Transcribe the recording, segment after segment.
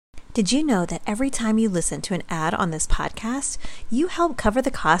Did you know that every time you listen to an ad on this podcast, you help cover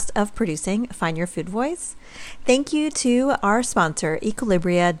the cost of producing Find Your Food Voice? Thank you to our sponsor,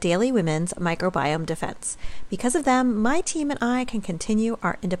 Equilibria Daily Women's Microbiome Defense. Because of them, my team and I can continue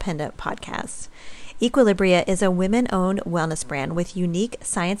our independent podcast. Equilibria is a women-owned wellness brand with unique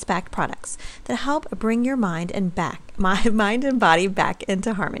science-backed products that help bring your mind and body back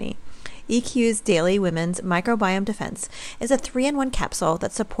into harmony. EQ's Daily Women's Microbiome Defense is a 3-in-1 capsule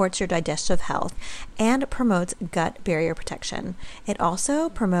that supports your digestive health and promotes gut barrier protection. It also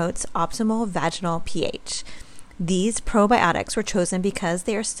promotes optimal vaginal pH. These probiotics were chosen because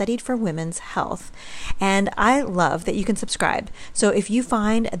they are studied for women's health. And I love that you can subscribe. So if you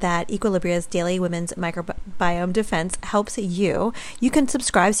find that Equilibria's Daily Women's Microbiome Defense helps you, you can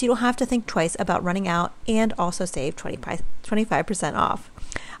subscribe so you don't have to think twice about running out and also save 25% off.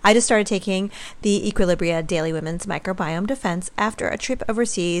 I just started taking the Equilibria Daily Women's Microbiome Defense after a trip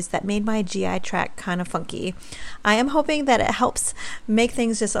overseas that made my GI tract kind of funky. I am hoping that it helps make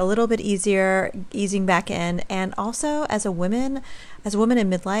things just a little bit easier, easing back in. And also as a woman in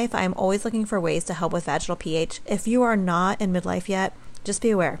midlife, I'm always looking for ways to help with vaginal pH. If you are not in midlife yet, just be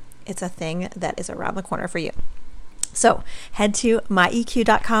aware. It's a thing that is around the corner for you. So head to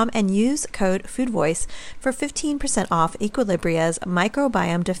myeq.com and use code FOODVOICE for 15% off Equilibria's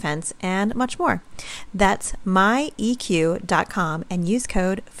Microbiome Defense and much more. That's myeq.com and use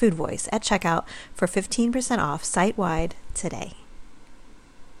code FOODVOICE at checkout for 15% off site-wide today.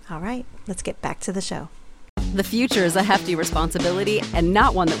 All right, let's get back to the show. The future is a hefty responsibility and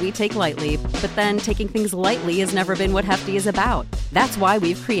not one that we take lightly, but then taking things lightly has never been what Hefty is about. That's why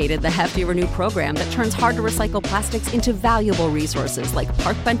we've created the Hefty Renew program that turns hard-to-recycle plastics into valuable resources like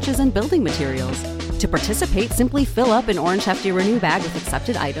park benches and building materials. To participate, simply fill up an orange Hefty Renew bag with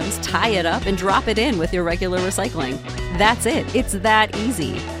accepted items, tie it up, and drop it in with your regular recycling. That's it. It's that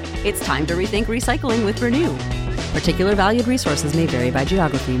easy. It's time to rethink recycling with Renew. Particular valued resources may vary by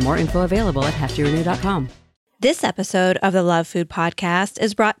geography. More info available at heftyrenew.com. This episode of the Love Food Podcast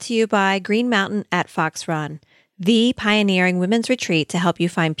is brought to you by Green Mountain at Fox Run, the pioneering women's retreat to help you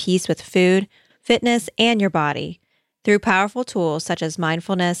find peace with food, fitness, and your body. Through powerful tools such as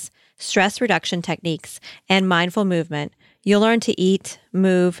mindfulness, stress reduction techniques, and mindful movement, you'll learn to eat,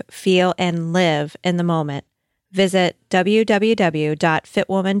 move, feel, and live in the moment. Visit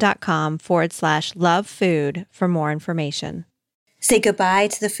www.fitwoman.com/lovefood for more information. Say goodbye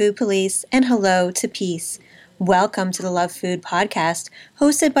to the food police and hello to peace. Welcome to the Love Food Podcast,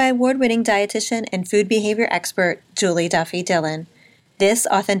 hosted by award-winning dietitian and food behavior expert, Julie Duffy Dillon. This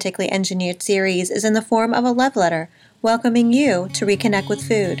authentically engineered series is in the form of a love letter, welcoming you to reconnect with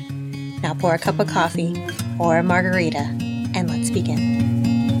food. Now pour a cup of coffee or a margarita, and let's begin.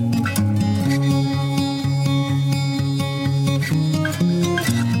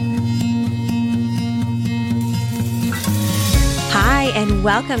 Hi, and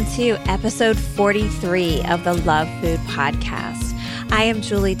welcome to episode 43 of the Love Food Podcast. I am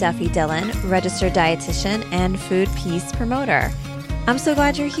Julie Duffy Dillon, registered dietitian and food peace promoter. I'm so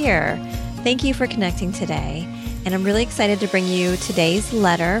glad you're here. Thank you for connecting today. And I'm really excited to bring you today's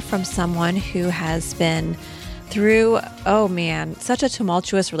letter from someone who has been through, such a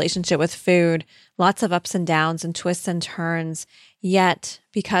tumultuous relationship with food, lots of ups and downs and twists and turns. Yet,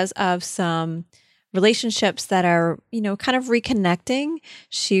 because of some relationships that are, kind of reconnecting,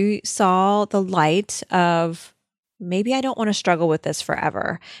 she saw the light of maybe I don't want to struggle with this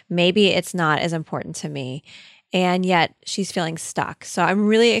forever. Maybe it's not as important to me. And yet she's feeling stuck. So I'm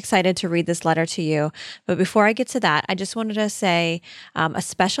really excited to read this letter to you. But before I get to that, I just wanted to say a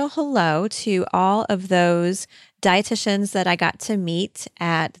special hello to all of those dietitians that I got to meet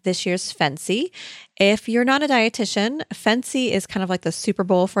at this year's FNCE. If you're not a dietitian, FNCE is kind of like the Super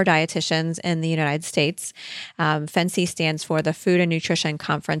Bowl for dietitians in the United States. FNCE stands for the Food and Nutrition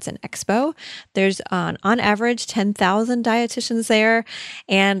Conference and Expo. There's on average 10,000 dietitians there,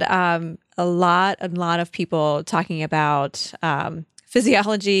 and a lot of people talking about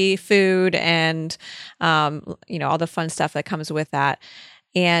physiology, food, and all the fun stuff that comes with that.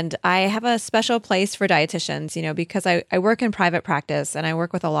 And I have a special place for dietitians, because I work in private practice and I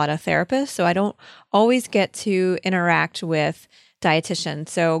work with a lot of therapists, so I don't always get to interact with dietitians.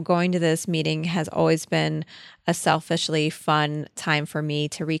 So going to this meeting has always been a selfishly fun time for me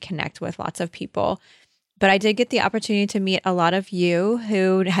to reconnect with lots of people. But I did get the opportunity to meet a lot of you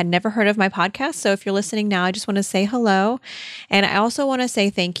who had never heard of my podcast. So if you're listening now, I just want to say hello. And I also want to say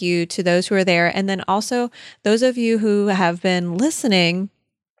thank you to those who are there. And then also those of you who have been listening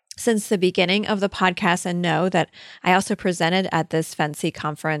since the beginning of the podcast and know that I also presented at this FENCI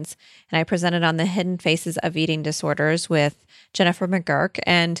conference, and I presented on the hidden faces of eating disorders with Jennifer McGurk.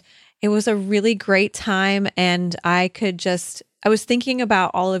 And it was a really great time. And I was thinking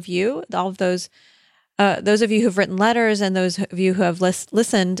about all of you, all of those of you who've written letters and those of you who have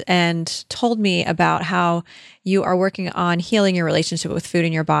listened and told me about how you are working on healing your relationship with food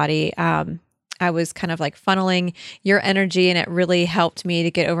in your body. I was kind of like funneling your energy, and it really helped me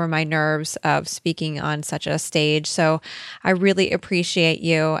to get over my nerves of speaking on such a stage. So I really appreciate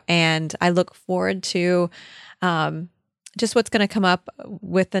you, and I look forward to just what's going to come up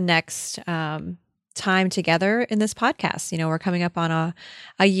with the next time together in this podcast. We're coming up on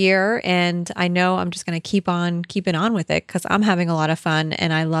a year, and I know I'm just going to keep on keeping on with it because I'm having a lot of fun,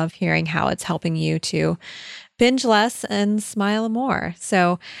 and I love hearing how it's helping you to binge less and smile more.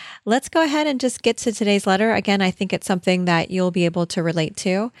 So let's go ahead and just get to today's letter. Again, I think it's something that you'll be able to relate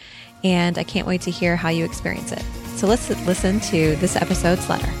to, and I can't wait to hear how you experience it. So let's listen to this episode's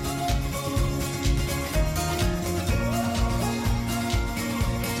letter.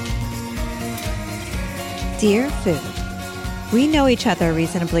 Dear Food, we know each other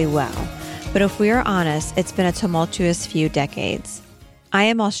reasonably well, but if we are honest, it's been a tumultuous few decades. I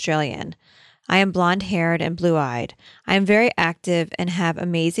am Australian. I am blonde-haired and blue-eyed. I am very active and have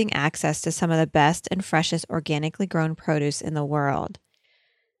amazing access to some of the best and freshest organically grown produce in the world.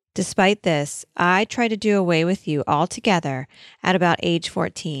 Despite this, I tried to do away with you altogether at about age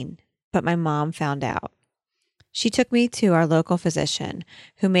 14, but my mom found out. She took me to our local physician,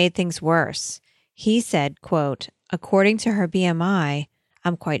 who made things worse. He said, quote, according to her BMI,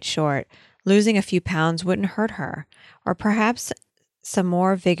 I'm quite short, losing a few pounds wouldn't hurt her, or perhaps some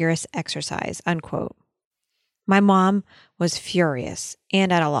more vigorous exercise, unquote. My mom was furious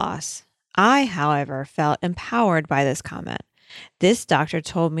and at a loss. I, however, felt empowered by this comment. This doctor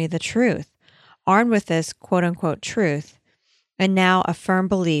told me the truth. Armed with this quote unquote truth, and now a firm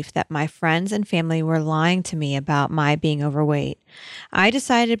belief that my friends and family were lying to me about my being overweight, I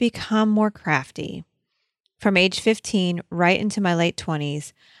decided to become more crafty. From age 15 right into my late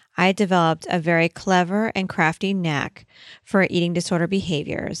 20s, I developed a very clever and crafty knack for eating disorder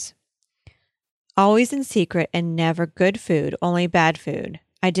behaviors. Always in secret and never good food, only bad food.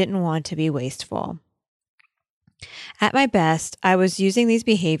 I didn't want to be wasteful. At my best, I was using these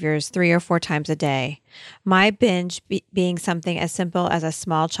behaviors 3 or 4 times a day. My binge being something as simple as a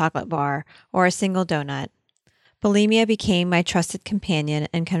small chocolate bar or a single donut. Bulimia became my trusted companion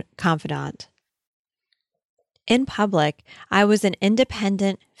and confidant. In public, I was an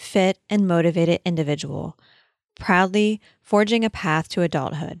independent, fit, and motivated individual, proudly forging a path to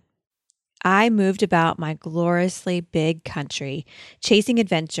adulthood. I moved about my gloriously big country, chasing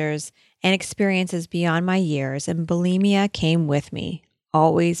adventures and experiences beyond my years, and bulimia came with me,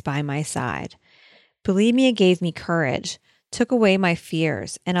 always by my side. Bulimia gave me courage, took away my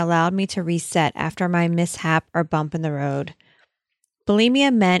fears, and allowed me to reset after my mishap or bump in the road.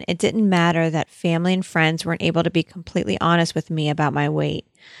 Bulimia meant it didn't matter that family and friends weren't able to be completely honest with me about my weight,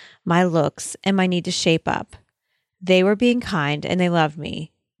 my looks, and my need to shape up. They were being kind and they loved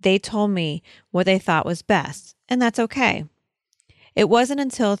me. They told me what they thought was best, and that's okay. It wasn't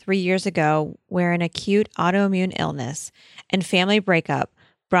until 3 years ago where an acute autoimmune illness and family breakup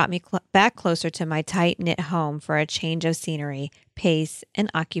brought me back closer to my tight-knit home for a change of scenery, pace, and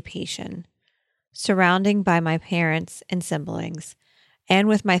occupation. Surrounded by my parents and siblings, and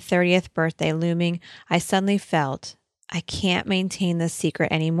with my 30th birthday looming, I suddenly felt I can't maintain this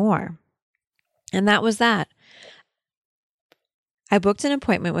secret anymore. And that was that. I booked an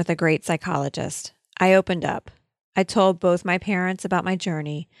appointment with a great psychologist. I opened up. I told both my parents about my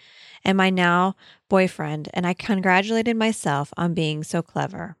journey and my now boyfriend, and I congratulated myself on being so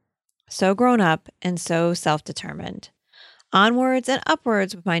clever, so grown up, and so self-determined. Onwards and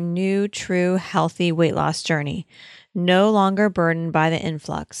upwards with my new, true, healthy weight loss journey, no longer burdened by the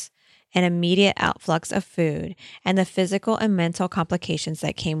influx and immediate outflux of food and the physical and mental complications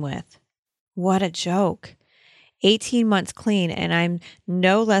that came with. What a joke. 18 months clean, and I'm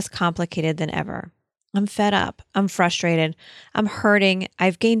no less complicated than ever. I'm fed up. I'm frustrated. I'm hurting.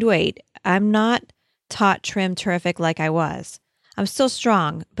 I've gained weight. I'm not taut, trim, terrific like I was. I'm still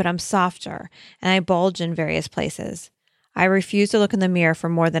strong, but I'm softer, and I bulge in various places. I refuse to look in the mirror for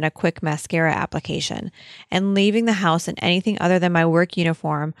more than a quick mascara application, and leaving the house in anything other than my work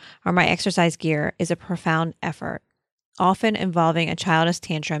uniform or my exercise gear is a profound effort, often involving a childish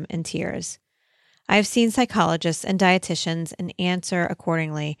tantrum and tears. I have seen psychologists and dietitians and answer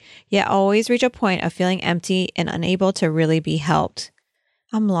accordingly, yet always reach a point of feeling empty and unable to really be helped.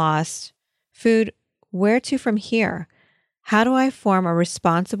 I'm lost. Food, where to from here? How do I form a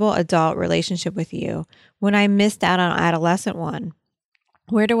responsible adult relationship with you when I missed out on an adolescent one?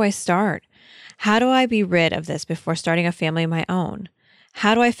 Where do I start? How do I be rid of this before starting a family of my own?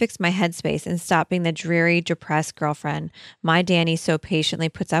 How do I fix my headspace and stop being the dreary, depressed girlfriend my Danny so patiently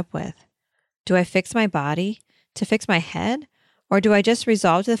puts up with? Do I fix my body to fix my head? Or do I just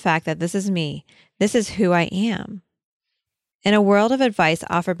resolve to the fact that this is me? This is who I am. In a world of advice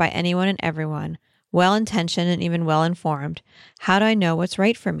offered by anyone and everyone, well-intentioned and even well-informed, how do I know what's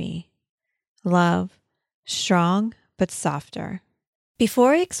right for me? Love, strong but softer.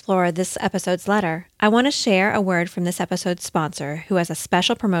 Before we explore this episode's letter, I want to share a word from this episode's sponsor who has a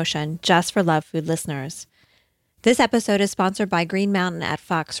special promotion just for Love Food listeners. This episode is sponsored by Green Mountain at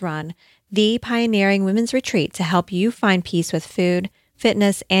Fox Run, the pioneering women's retreat to help you find peace with food,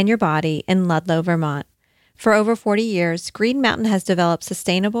 fitness, and your body in Ludlow, Vermont. For over 40 years, Green Mountain has developed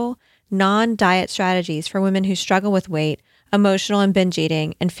sustainable, non-diet strategies for women who struggle with weight, emotional and binge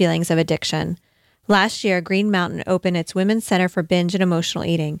eating, and feelings of addiction. Last year, Green Mountain opened its Women's Center for Binge and Emotional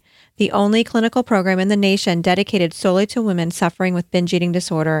Eating, the only clinical program in the nation dedicated solely to women suffering with binge eating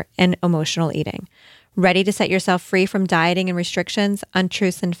disorder and emotional eating. Ready to set yourself free from dieting and restrictions,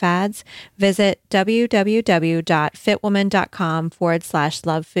 untruths, and fads? Visit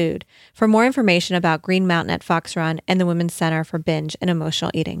www.fitwoman.com/lovefood for more information about Green Mountain at Fox Run and the Women's Center for Binge and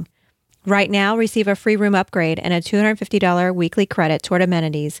Emotional Eating. Right now, receive a free room upgrade and a $250 weekly credit toward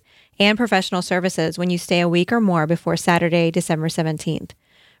amenities and professional services when you stay a week or more before Saturday, December 17th.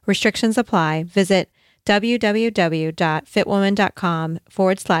 Restrictions apply. Visit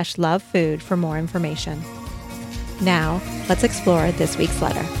www.fitwoman.com/lovefood for more information. Now, let's explore this week's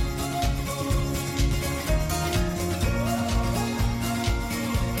letter.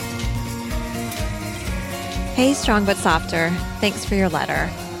 Hey, Strong But Softer. Thanks for your letter.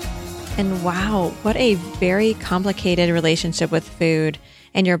 And wow, what a very complicated relationship with food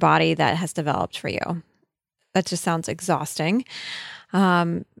and your body that has developed for you. That just sounds exhausting.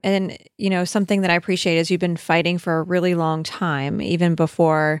 And, something that I appreciate is you've been fighting for a really long time, even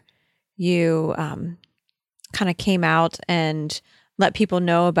before you kind of came out and let people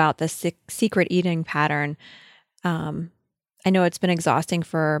know about the secret eating pattern. I know it's been exhausting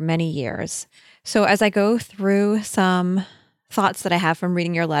for many years. So as I go through some thoughts that I have from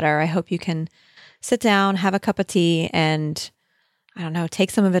reading your letter, I hope you can sit down, have a cup of tea, and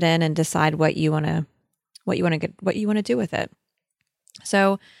take some of it in and decide what you want to do with it.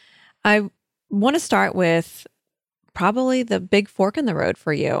 So I want to start with probably the big fork in the road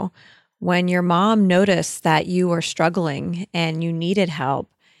for you. When your mom noticed that you were struggling and you needed help,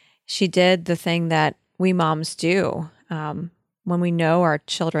 she did the thing that we moms do. When we know our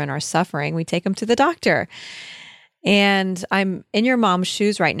children are suffering, we take them to the doctor. And I'm in your mom's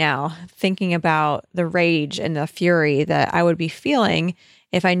shoes right now, thinking about the rage and the fury that I would be feeling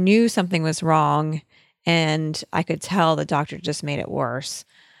if I knew something was wrong and I could tell the doctor just made it worse.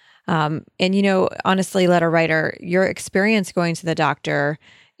 Honestly, letter writer, your experience going to the doctor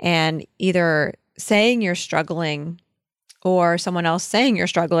and either saying you're struggling or someone else saying you're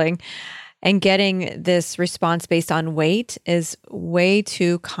struggling and getting this response based on weight is way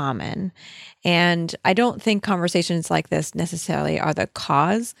too common. And I don't think conversations like this necessarily are the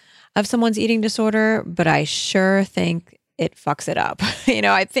cause of someone's eating disorder, but I sure think it fucks it up.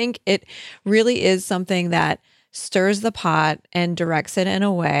 I think it really is something that stirs the pot and directs it in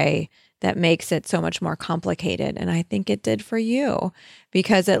a way that makes it so much more complicated. And I think it did for you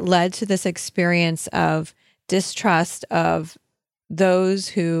because it led to this experience of distrust of those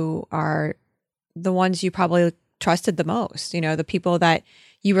who are the ones you probably trusted the most, the people that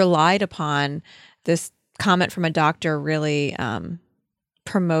you relied upon. This comment from a doctor really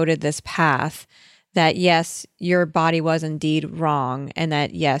promoted this path that, yes, your body was indeed wrong, and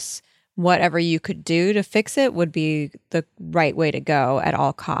that, yes, whatever you could do to fix it would be the right way to go at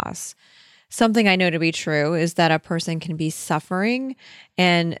all costs. Something I know to be true is that a person can be suffering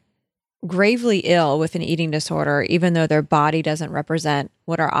and gravely ill with an eating disorder, even though their body doesn't represent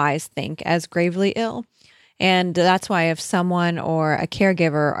what our eyes think as gravely ill. And that's why if someone or a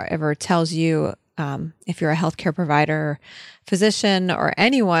caregiver ever tells you, if you're a healthcare provider, physician, or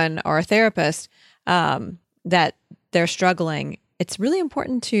anyone, or a therapist, that they're struggling, it's really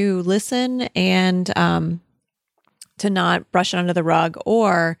important to listen and to not brush it under the rug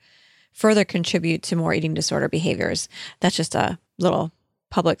or further contribute to more eating disorder behaviors. That's just a little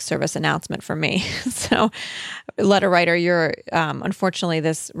public service announcement from me. So, letter writer, you're unfortunately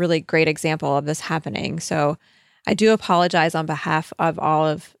this really great example of this happening. So I do apologize on behalf of all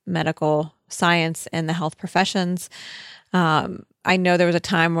of medical science and the health professions. I know there was a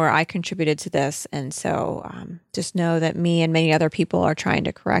time where I contributed to this. And so just know that me and many other people are trying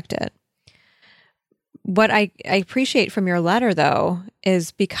to correct it. What I appreciate from your letter, though,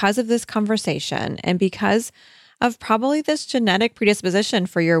 is because of this conversation and because of probably this genetic predisposition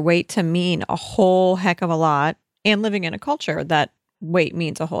for your weight to mean a whole heck of a lot, and living in a culture that weight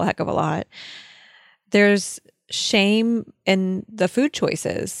means a whole heck of a lot, there's shame in the food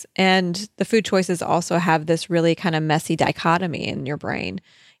choices. And the food choices also have this really kind of messy dichotomy in your brain,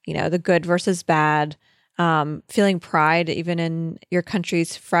 the good versus bad, feeling pride even in your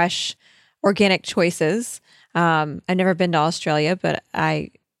country's fresh, organic choices. I've never been to Australia, but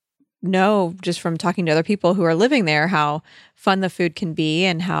I know just from talking to other people who are living there how fun the food can be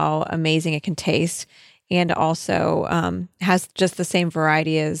and how amazing it can taste. And also has just the same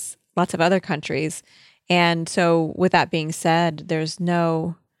variety as lots of other countries. And so with that being said, there's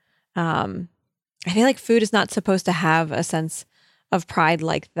no, I feel like food is not supposed to have a sense of pride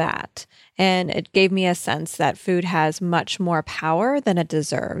like that. And it gave me a sense that food has much more power than it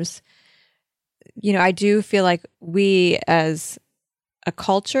deserves. I do feel like we as a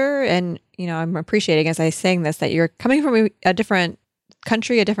culture, and, I'm appreciating as I'm saying this, that you're coming from a different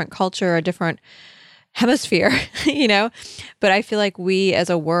country, a different culture, a different hemisphere, but I feel like we as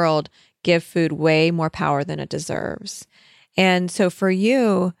a world give food way more power than it deserves. And so for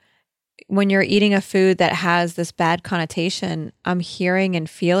you, when you're eating a food that has this bad connotation, I'm hearing and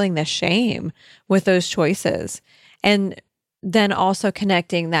feeling the shame with those choices. And then also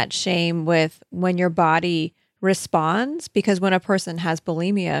connecting that shame with when your body responds, because when a person has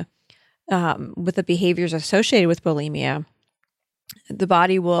bulimia, with the behaviors associated with bulimia, the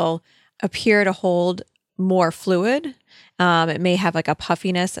body will appear to hold more fluid. It may have like a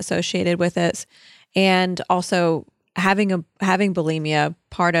puffiness associated with it. And also having bulimia,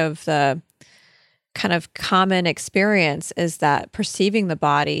 part of the kind of common experience is that perceiving the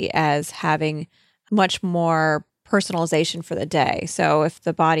body as having much more personalization for the day. So if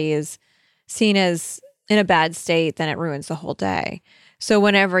the body is seen as in a bad state, then it ruins the whole day. So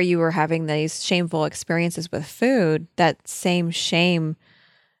whenever you were having these shameful experiences with food, that same shame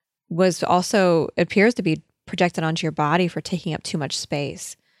was also appears to be projected onto your body for taking up too much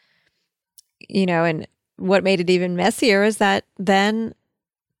space. And what made it even messier is that then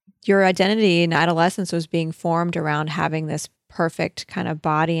your identity in adolescence was being formed around having this perfect kind of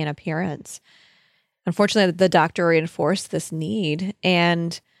body and appearance. Unfortunately, the doctor reinforced this need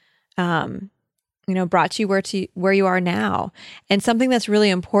and, brought you where you are now. And something that's really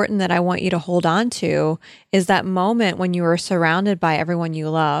important that I want you to hold on to is that moment when you were surrounded by everyone you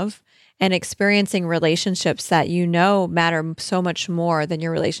love and experiencing relationships that matter so much more than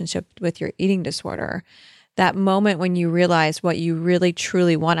your relationship with your eating disorder. That moment when you realize what you really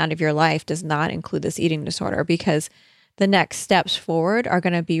truly want out of your life does not include this eating disorder, because the next steps forward are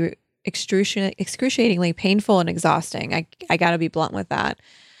going to be excruciatingly painful and exhausting. I got to be blunt with that.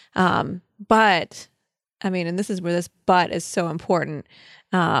 But and this is where this but is so important.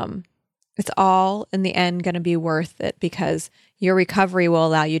 It's all in the end going to be worth it, because your recovery will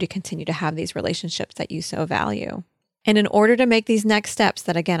allow you to continue to have these relationships that you so value. And in order to make these next steps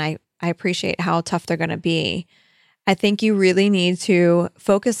that, again, I appreciate how tough they're going to be, I think you really need to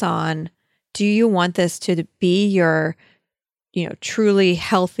focus on, do you want this to be your, truly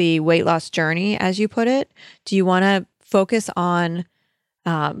healthy weight loss journey, as you put it? Do you want to focus on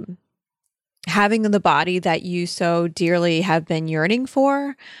having the body that you so dearly have been yearning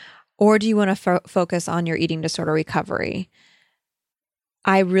for? Or do you want to focus on your eating disorder recovery?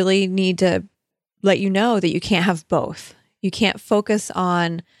 I really need to let you know that you can't have both. You can't focus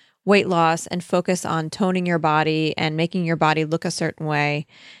on weight loss and focus on toning your body and making your body look a certain way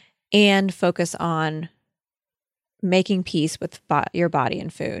and focus on making peace with your body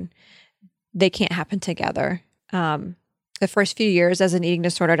and food. They can't happen together. The first few years as an eating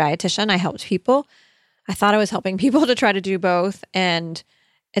disorder dietitian, I helped people. I thought I was helping people to try to do both. And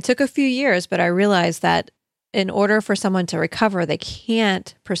it took a few years, but I realized that in order for someone to recover, they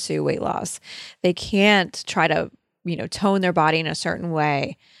can't pursue weight loss. They can't try to, tone their body in a certain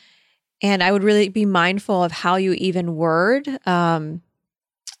way. And I would really be mindful of how you even word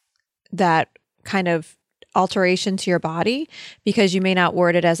that kind of alteration to your body, because you may not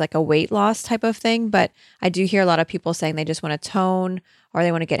word it as like a weight loss type of thing. But I do hear a lot of people saying they just want to tone, or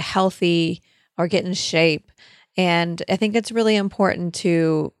they want to get healthy or get in shape. And I think it's really important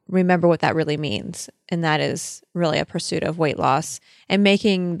to remember what that really means. And that is really a pursuit of weight loss and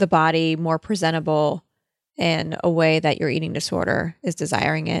making the body more presentable in a way that your eating disorder is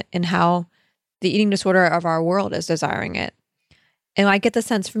desiring it, and how the eating disorder of our world is desiring it. And I get the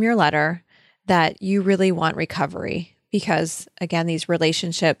sense from your letter that you really want recovery, because, again, these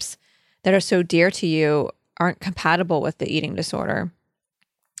relationships that are so dear to you aren't compatible with the eating disorder.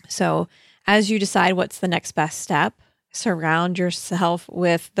 So as you decide what's the next best step, surround yourself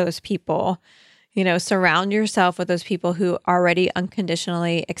with those people. Surround yourself with those people who already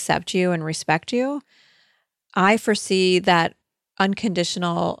unconditionally accept you and respect you. I foresee that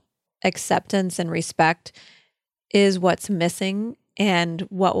unconditional acceptance and respect is what's missing and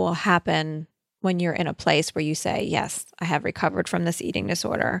what will happen when you're in a place where you say, yes, I have recovered from this eating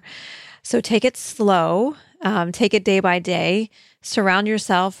disorder. So take it slow, take it day by day, surround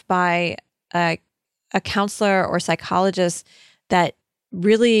yourself by a counselor or psychologist that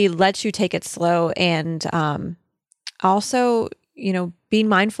really lets you take it slow. And also, being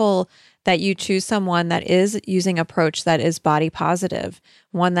mindful that you choose someone that is using an approach that is body positive,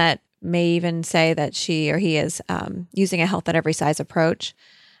 one that may even say that she or he is using a health at every size approach.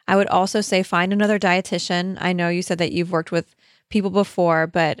 I would also say find another dietitian. I know you said that you've worked with people before,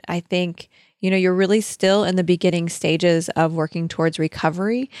 but I think, you're really still in the beginning stages of working towards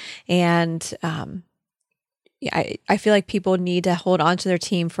recovery. And I feel like people need to hold on to their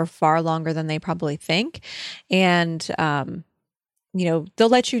team for far longer than they probably think. And, they'll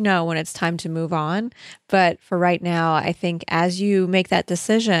let you know when it's time to move on. But for right now, I think as you make that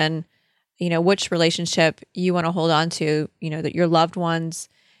decision, which relationship you want to hold on to, that your loved ones,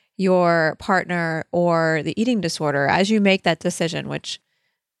 your partner, or the eating disorder, as you make that decision, which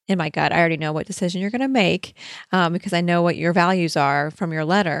in my gut, I already know what decision you're going to make because I know what your values are from your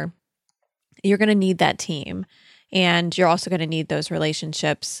letter. You're going to need that team, and you're also going to need those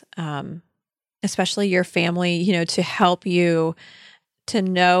relationships, especially your family, to help you to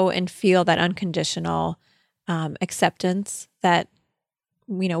know and feel that unconditional acceptance that,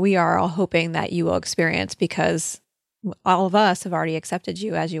 we are all hoping that you will experience, because all of us have already accepted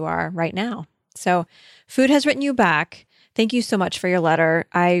you as you are right now. So food has written you back. Thank you so much for your letter.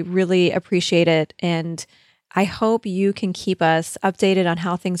 I really appreciate it. And I hope you can keep us updated on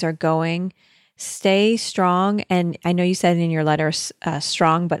how things are going. Stay strong. And I know you said in your letter,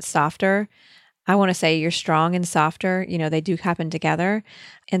 strong but softer. I want to say you're strong and softer. They do happen together.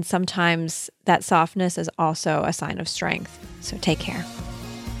 And sometimes that softness is also a sign of strength. So take care.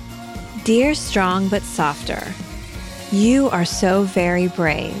 Dear strong but softer, you are so very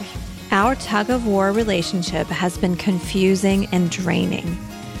brave. Our tug-of-war relationship has been confusing and draining.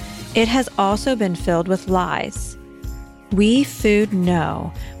 It has also been filled with lies. We food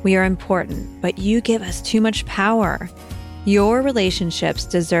know we are important, but you give us too much power. Your relationships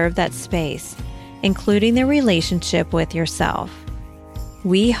deserve that space, including the relationship with yourself.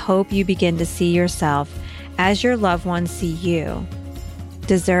 We hope you begin to see yourself as your loved ones see you,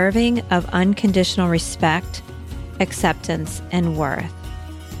 deserving of unconditional respect, acceptance, and worth.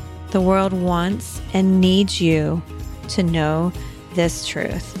 The world wants and needs you to know this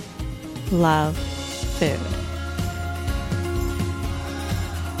truth. Love food.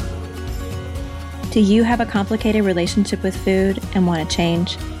 Do you have a complicated relationship with food and want to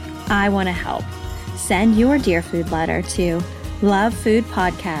change? I want to help. Send your Dear Food letter to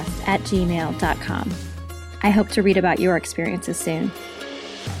lovefoodpodcast@gmail.com. I hope to read about your experiences soon.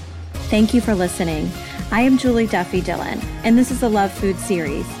 Thank you for listening. I am Julie Duffy Dillon, and this is the Love Food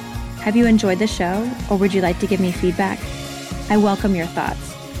series. Have you enjoyed the show, or would you like to give me feedback? I welcome your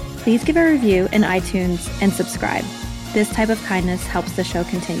thoughts. Please give a review in iTunes and subscribe. This type of kindness helps the show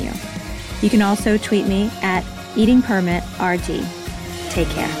continue. You can also tweet me at eatingpermitrd. Take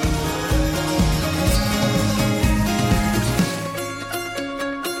care.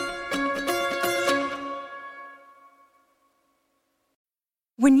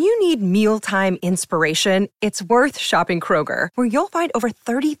 When you need mealtime inspiration, it's worth shopping Kroger, where you'll find over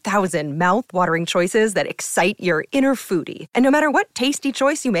 30,000 mouth-watering choices that excite your inner foodie. And no matter what tasty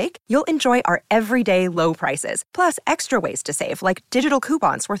choice you make, you'll enjoy our everyday low prices, plus extra ways to save, like digital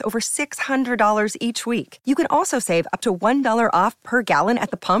coupons worth over $600 each week. You can also save up to $1 off per gallon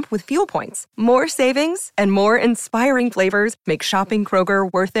at the pump with fuel points. More savings and more inspiring flavors make shopping Kroger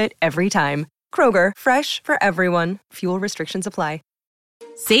worth it every time. Kroger, fresh for everyone. Fuel restrictions apply.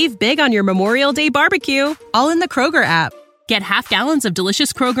 Save big on your Memorial Day barbecue, all in the Kroger app. Get half gallons of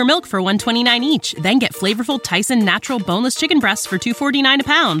delicious Kroger milk for $1.29 each. Then get flavorful Tyson natural boneless chicken breasts for $2.49 a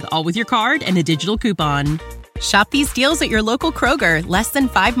pound, all with your card and a digital coupon. Shop these deals at your local Kroger, less than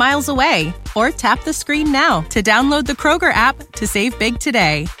 5 miles away. Or tap the screen now to download the Kroger app to save big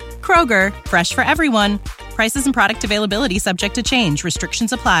today. Kroger, fresh for everyone. Prices and product availability subject to change.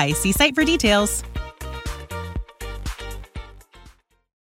 Restrictions apply. See site for details.